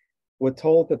 We're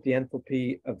told that the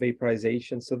enthalpy of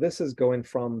vaporization, so this is going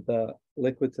from the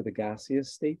liquid to the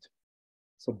gaseous state,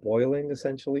 so boiling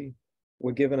essentially.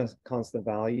 We're given a constant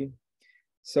value.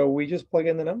 So we just plug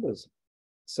in the numbers.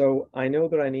 So I know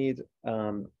that I need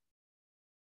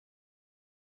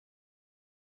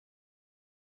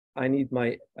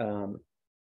my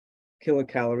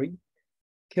kilocalorie.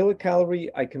 Kilocalorie,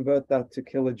 I convert that to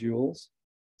kilojoules.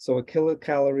 So a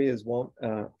kilocalorie is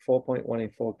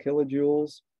 4.184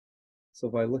 kilojoules. So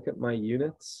if I look at my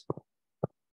units,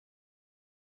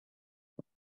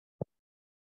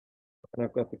 and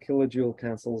I've got the kilojoule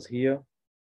cancels here,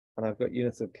 and I've got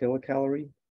units of kilocalorie,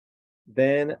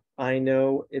 then I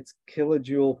know it's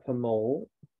kilojoule per mole.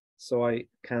 So I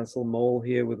cancel mole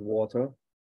here with water.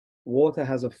 Water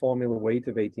has a formula weight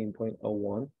of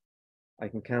 18.01. I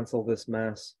can cancel this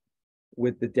mass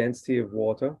with the density of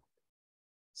water.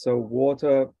 So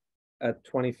water at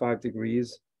 25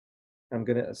 degrees, I'm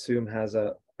going to assume has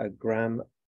a gram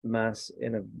mass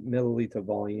in a milliliter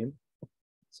volume.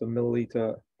 So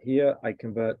milliliter here, I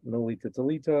convert milliliter to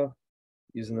liter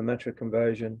using the metric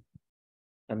conversion.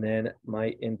 And then my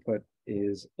input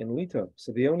is in liter.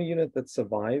 So the only unit that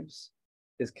survives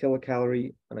is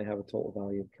kilocalorie, and I have a total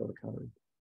value of kilocalorie.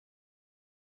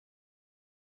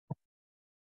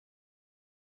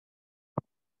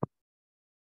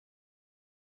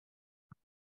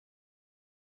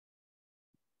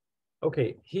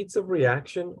 Okay, heats of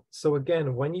reaction. So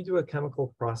again, when you do a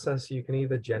chemical process, you can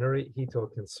either generate heat or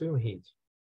consume heat.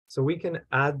 So we can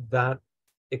add that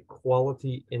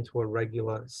equality into a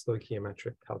regular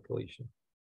stoichiometric calculation.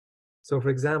 So for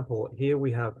example, here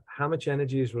we have how much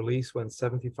energy is released when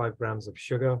 75 grams of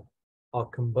sugar are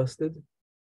combusted.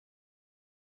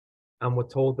 And we're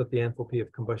told that the enthalpy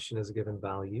of combustion is a given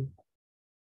value.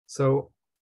 So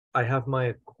I have my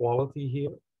equality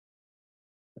here.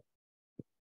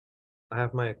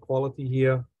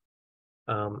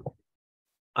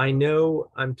 I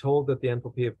know I'm told that the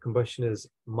enthalpy of combustion is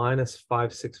minus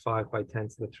 565 by 10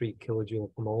 to the 3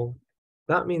 kilojoule per mole.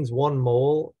 That means 1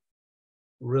 mole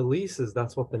releases,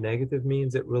 that's what the negative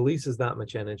means, it releases that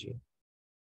much energy.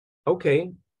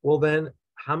 Okay, well then,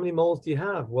 how many moles do you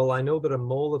have? Well, I know that a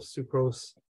mole of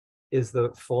sucrose is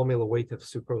the formula weight of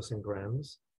sucrose in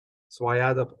grams. So I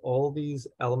add up all these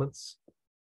elements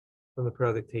from the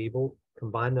periodic table,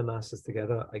 combine the masses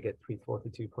together, I get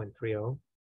 342.30.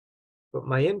 But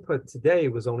my input today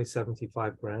was only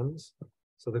 75 grams.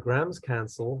 So the grams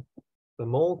cancel, the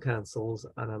mole cancels,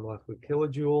 and I'm left with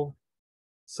kilojoule.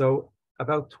 So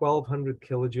about 1,200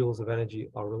 kilojoules of energy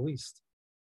are released.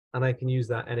 And I can use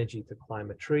that energy to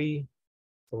climb a tree,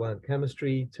 to learn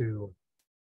chemistry, to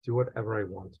do whatever I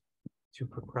want, to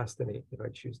procrastinate if I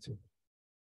choose to.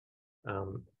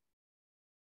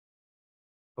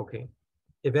 Okay,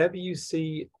 if ever you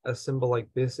see a symbol like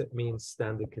this, it means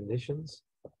standard conditions.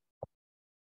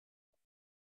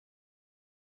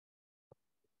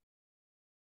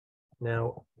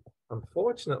 Now,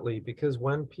 unfortunately, because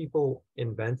when people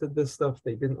invented this stuff,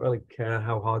 they didn't really care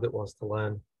how hard it was to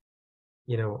learn.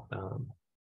 You know,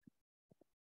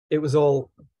 it was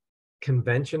all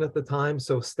convention at the time.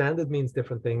 So standard means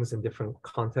different things in different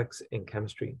contexts in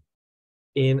chemistry.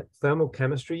 In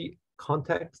thermochemistry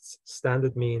contexts,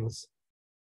 standard means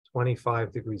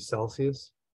 25 degrees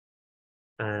Celsius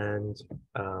and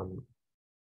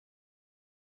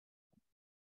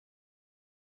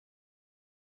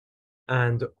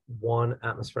 1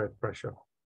 atmospheric pressure.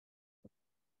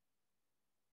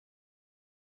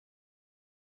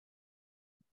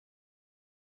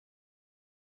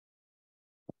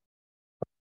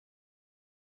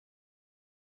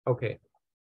 Okay.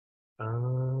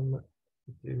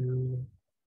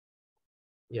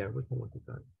 Yeah, we can look at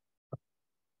that.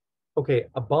 Okay,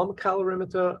 a bomb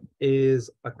calorimeter is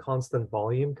a constant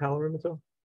volume calorimeter.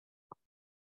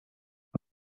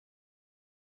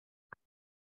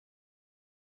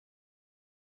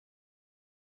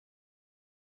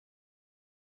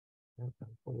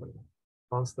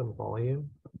 Constant volume.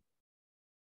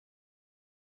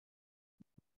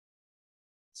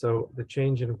 So the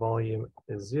change in volume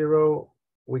is 0.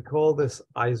 We call this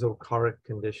isochoric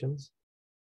conditions.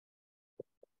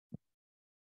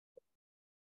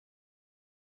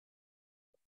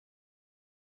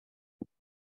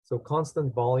 So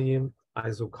constant volume,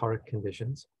 isochoric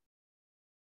conditions.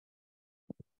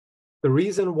 The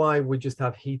reason why we just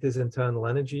have heat as internal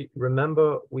energy,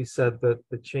 remember we said that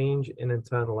the change in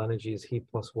internal energy is heat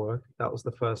plus work. That was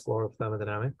the first law of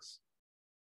thermodynamics.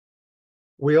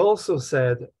 We also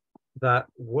said that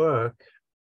work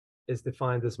is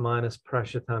defined as minus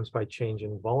pressure times by change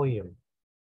in volume.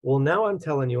 Well, now I'm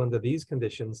telling you under these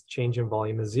conditions, change in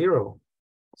volume is 0.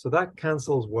 So that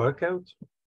cancels work out.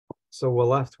 So we're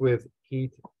left with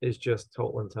heat is just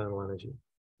total internal energy.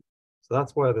 So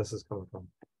that's where this is coming from.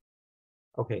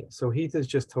 Okay, so heat is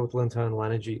just total internal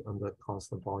energy under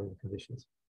constant volume conditions.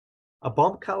 A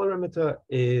bomb calorimeter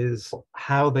is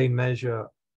how they measure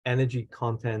energy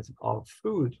content of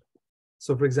food.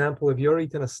 So for example, if you're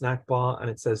eating a snack bar and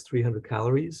it says 300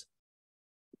 calories,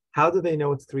 how do they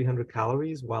know it's 300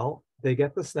 calories? Well, they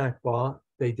get the snack bar,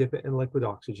 they dip it in liquid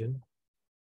oxygen,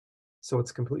 so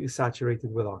it's completely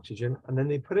saturated with oxygen, and then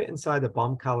they put it inside a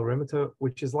bomb calorimeter,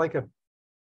 which is like a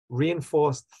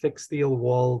reinforced thick steel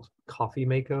walled coffee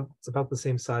maker. It's about the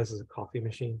same size as a coffee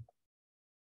machine.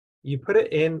 You put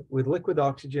it in with liquid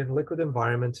oxygen, liquid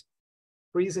environment,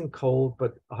 freezing cold,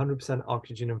 but 100%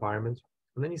 oxygen environment,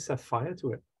 and then you set fire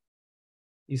to it.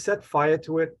 You set fire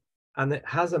to it, and it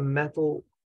has a metal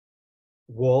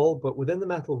wall, but within the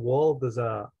metal wall, there's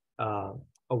a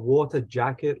water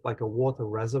jacket, like a water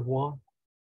reservoir.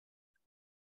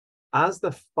 As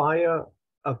the fire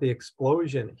of the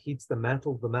explosion heats the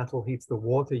metal heats the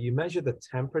water, you measure the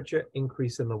temperature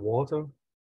increase in the water,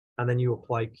 and then you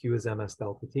apply Q as ms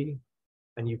delta T,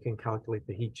 and you can calculate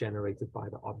the heat generated by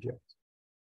the object.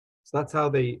 So that's how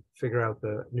they figure out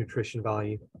the nutrition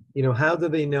value. You know, how do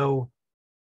they know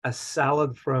a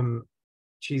salad from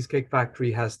Cheesecake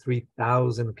Factory has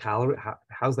 3,000 calories?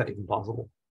 How's that even possible?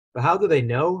 But how do they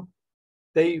know?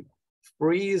 They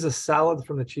freeze a salad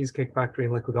from the Cheesecake Factory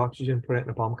in liquid oxygen, put it in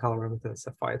a bomb calorimeter, and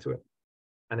set fire to it.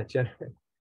 And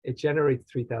it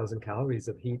generates 3,000 calories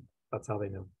of heat. That's how they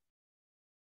know.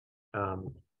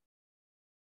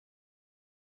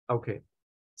 Okay,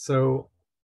 so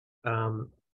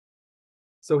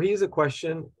so here's a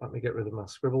question. Let me get rid of my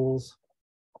scribbles.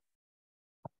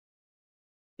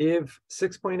 If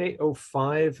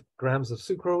 6.805 grams of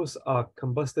sucrose are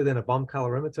combusted in a bomb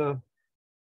calorimeter,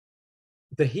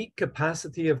 the heat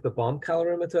capacity of the bomb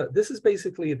calorimeter, this is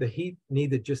basically the heat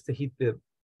needed just to heat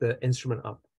the instrument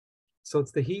up. So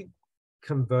it's the heat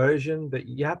conversion that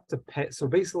you have to pay. So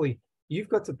basically, you've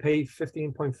got to pay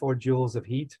 15.4 joules of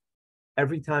heat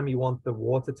every time you want the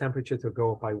water temperature to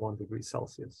go up by 1 degree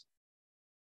Celsius.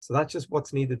 So that's just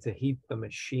what's needed to heat the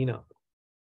machine up.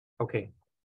 Okay,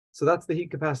 so that's the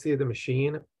heat capacity of the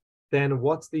machine. Then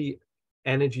what's the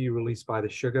energy released by the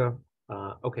sugar?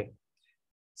 Okay,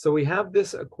 so we have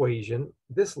this equation.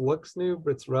 This looks new,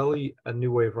 but it's really a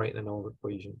new way of writing an old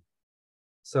equation.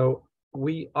 So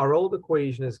our old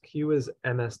equation is Q is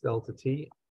ms delta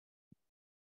T.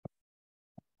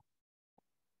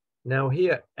 Now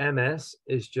here, ms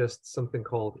is just something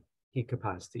called heat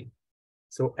capacity.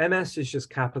 So ms is just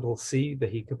capital C, the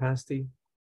heat capacity.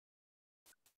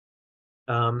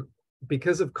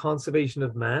 Because of conservation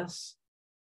of mass,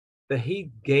 the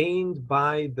heat gained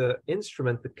by the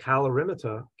instrument, the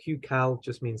calorimeter, Qcal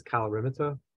just means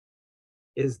calorimeter,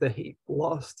 is the heat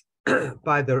lost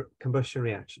by the combustion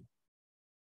reaction.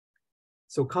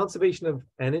 So conservation of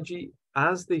energy,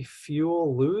 as the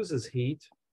fuel loses heat,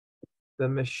 the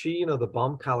machine or the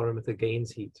bomb calorimeter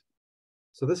gains heat.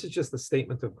 So this is just a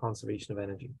statement of conservation of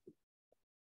energy.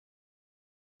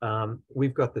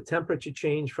 We've got the temperature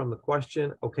change from the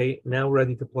question. Okay, now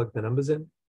ready to plug the numbers in.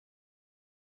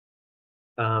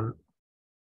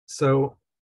 So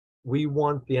we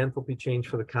want the enthalpy change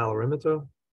for the calorimeter.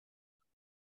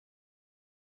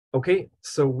 Okay,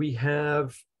 so we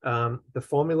have the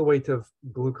formula weight of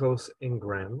glucose in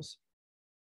grams.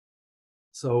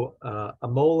 So a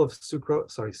mole of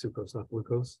sucrose, sorry, sucrose, not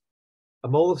glucose. A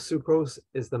mole of sucrose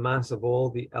is the mass of all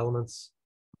the elements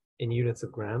in units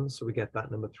of grams. So we get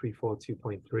that number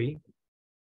 342.3.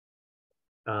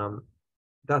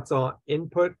 That's our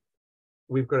input.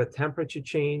 We've got a temperature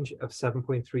change of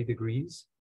 7.3 degrees.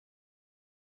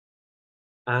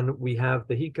 And we have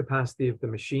the heat capacity of the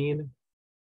machine.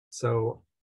 So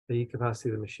the heat capacity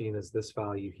of the machine is this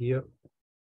value here.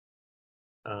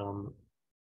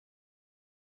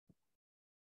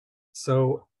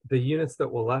 So the units that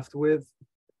we're left with,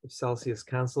 if Celsius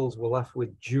cancels, we're left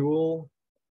with joule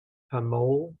per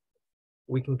mole.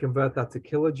 We can convert that to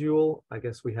kilojoule. I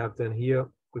guess we have done here.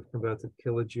 We've converted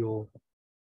kilojoule,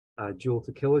 joule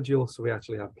to kilojoule. So we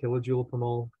actually have kilojoule per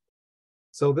mole.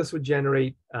 So this would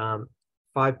generate 5.7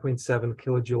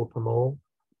 kilojoule per mole.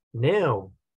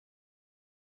 Now,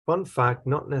 fun fact,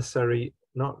 not necessary,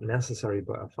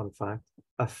 but a fun fact.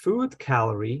 A food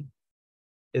calorie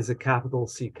is a capital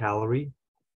C calorie.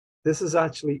 This is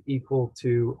actually equal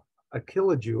to a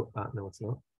kilojoule. No, it's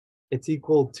not. It's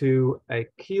equal to a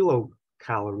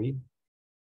kilocalorie.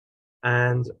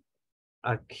 And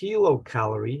a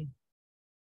kilocalorie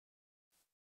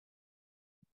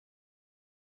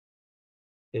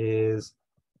is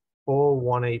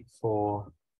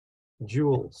 4184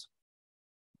 joules.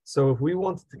 So if we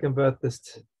wanted to convert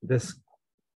this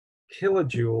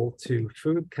kilojoule to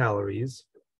food calories,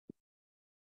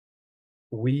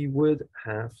 we would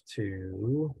have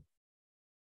to,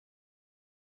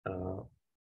 so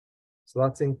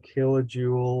that's in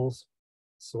kilojoules.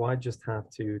 So I just have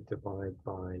to divide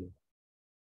by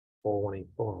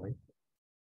 4184, right?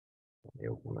 Let me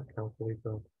open my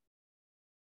calculator.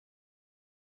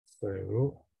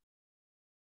 So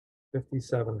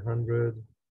 5,700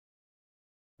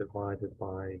 divided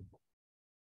by,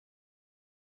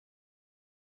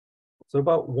 so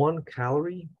about 1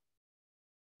 calorie,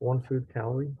 1 food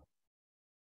calorie.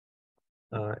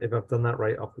 If I've done that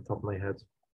right off the top of my head,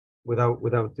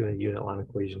 without doing a unit line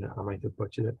equation, I might have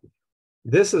butchered it.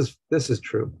 This is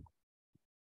true.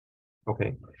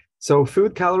 Okay, so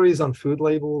food calories on food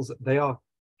labels, they are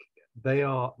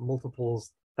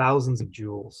multiples, thousands of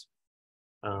joules.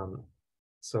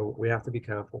 So we have to be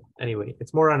careful. Anyway,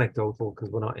 it's more anecdotal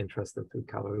because we're not interested in food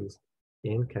calories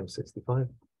in Chem 65.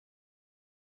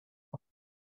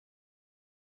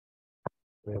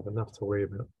 We have enough to worry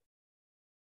about.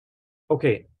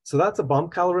 Okay, so that's a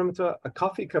bomb calorimeter. A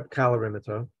coffee cup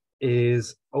calorimeter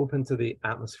is open to the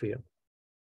atmosphere.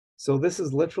 So this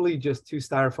is literally just 2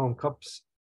 styrofoam cups.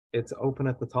 It's open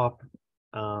at the top.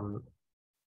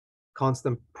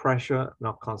 Constant pressure,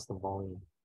 not constant volume.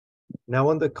 Now,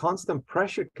 under constant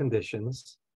pressure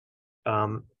conditions,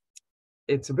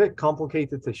 it's a bit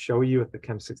complicated to show you at the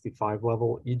Chem 65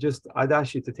 level. I'd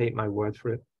ask you to take my word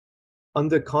for it.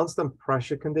 Under constant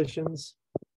pressure conditions,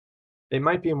 It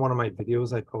might be in one of my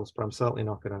videos I post, but I'm certainly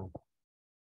not going to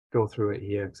go through it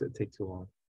here because it'd take too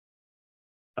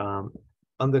long.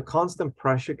 Under constant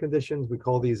pressure conditions, we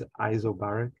call these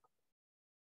isobaric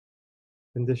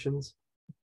conditions,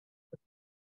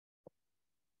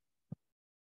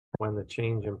 when the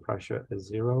change in pressure is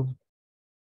 0.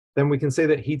 Then we can say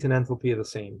that heat and enthalpy are the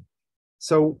same.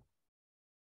 So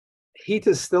heat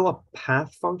is still a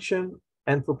path function,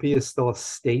 enthalpy is still a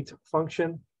state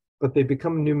function, but they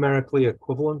become numerically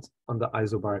equivalent under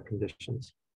isobaric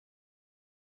conditions.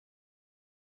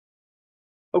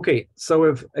 Okay, so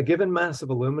if a given mass of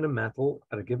aluminum metal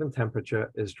at a given temperature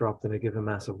is dropped in a given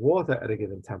mass of water at a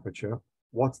given temperature,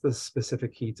 what's the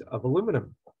specific heat of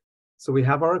aluminum? So we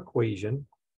have our equation,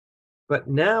 but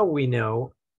now we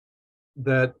know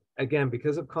that, again,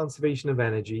 because of conservation of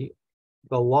energy,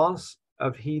 the loss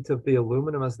of heat of the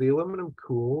aluminum, as the aluminum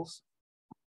cools,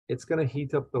 it's going to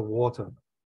heat up the water,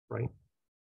 right?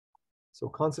 So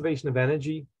conservation of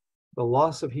energy, the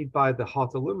loss of heat by the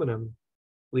hot aluminum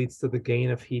leads to the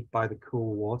gain of heat by the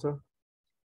cool water.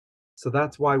 So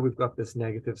that's why we've got this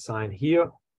negative sign here,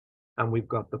 and we've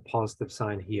got the positive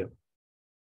sign here.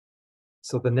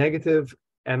 So the negative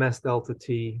ms delta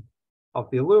T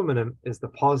of the aluminum is the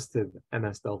positive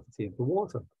ms delta T of the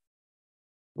water.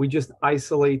 We just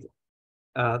isolate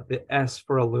the S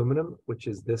for aluminum, which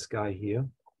is this guy here.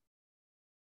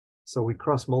 So we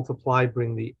cross multiply,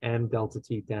 bring the m delta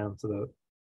T down to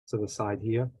the side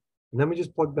here, and then we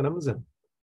just plug the numbers in.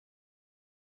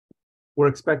 We're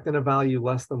expecting a value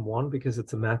less than 1 because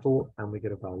it's a metal, and we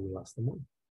get a value less than 1.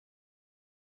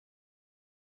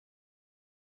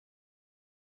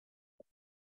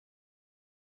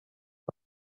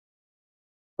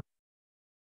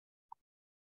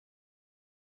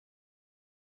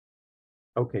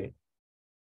 Okay.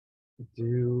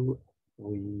 Do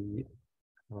we,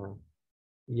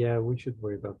 yeah, we should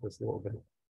worry about this a little bit.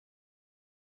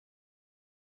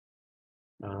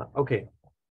 Okay.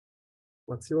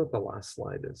 Let's see what the last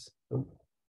slide is. Oh.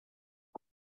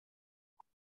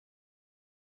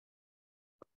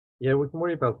 Yeah, we can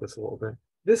worry about this a little bit.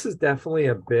 This is definitely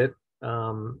a bit,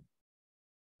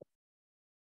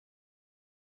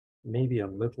 maybe a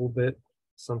little bit,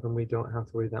 something we don't have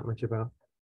to worry that much about.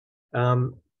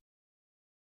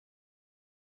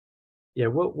 Yeah,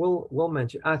 we'll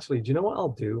mention. Actually, do you know what I'll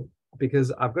do?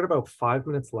 Because I've got about 5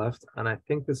 minutes left, and I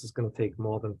think this is going to take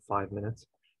more than 5 minutes.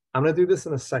 I'm going to do this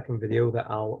in a second video that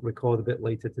I'll record a bit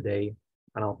later today,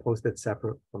 and I'll post it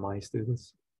separate for my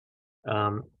students.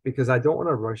 Because I don't want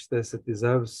to rush this. It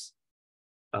deserves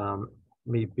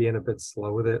me being a bit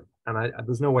slow with it, and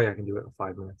there's no way I can do it in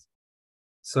 5 minutes.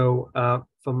 So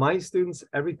for my students,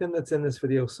 everything that's in this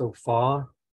video so far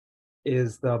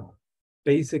is the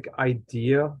basic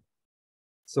idea.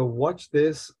 So watch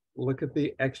this, look at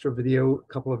the extra video,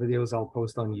 couple of videos I'll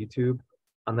post on YouTube,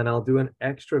 and then I'll do an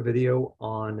extra video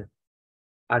on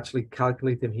actually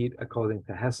calculating heat according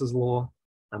to Hess's law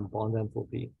and bond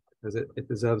enthalpy, because it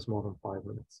deserves more than 5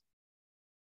 minutes.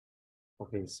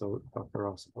 Okay, so Dr.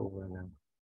 Ross over now.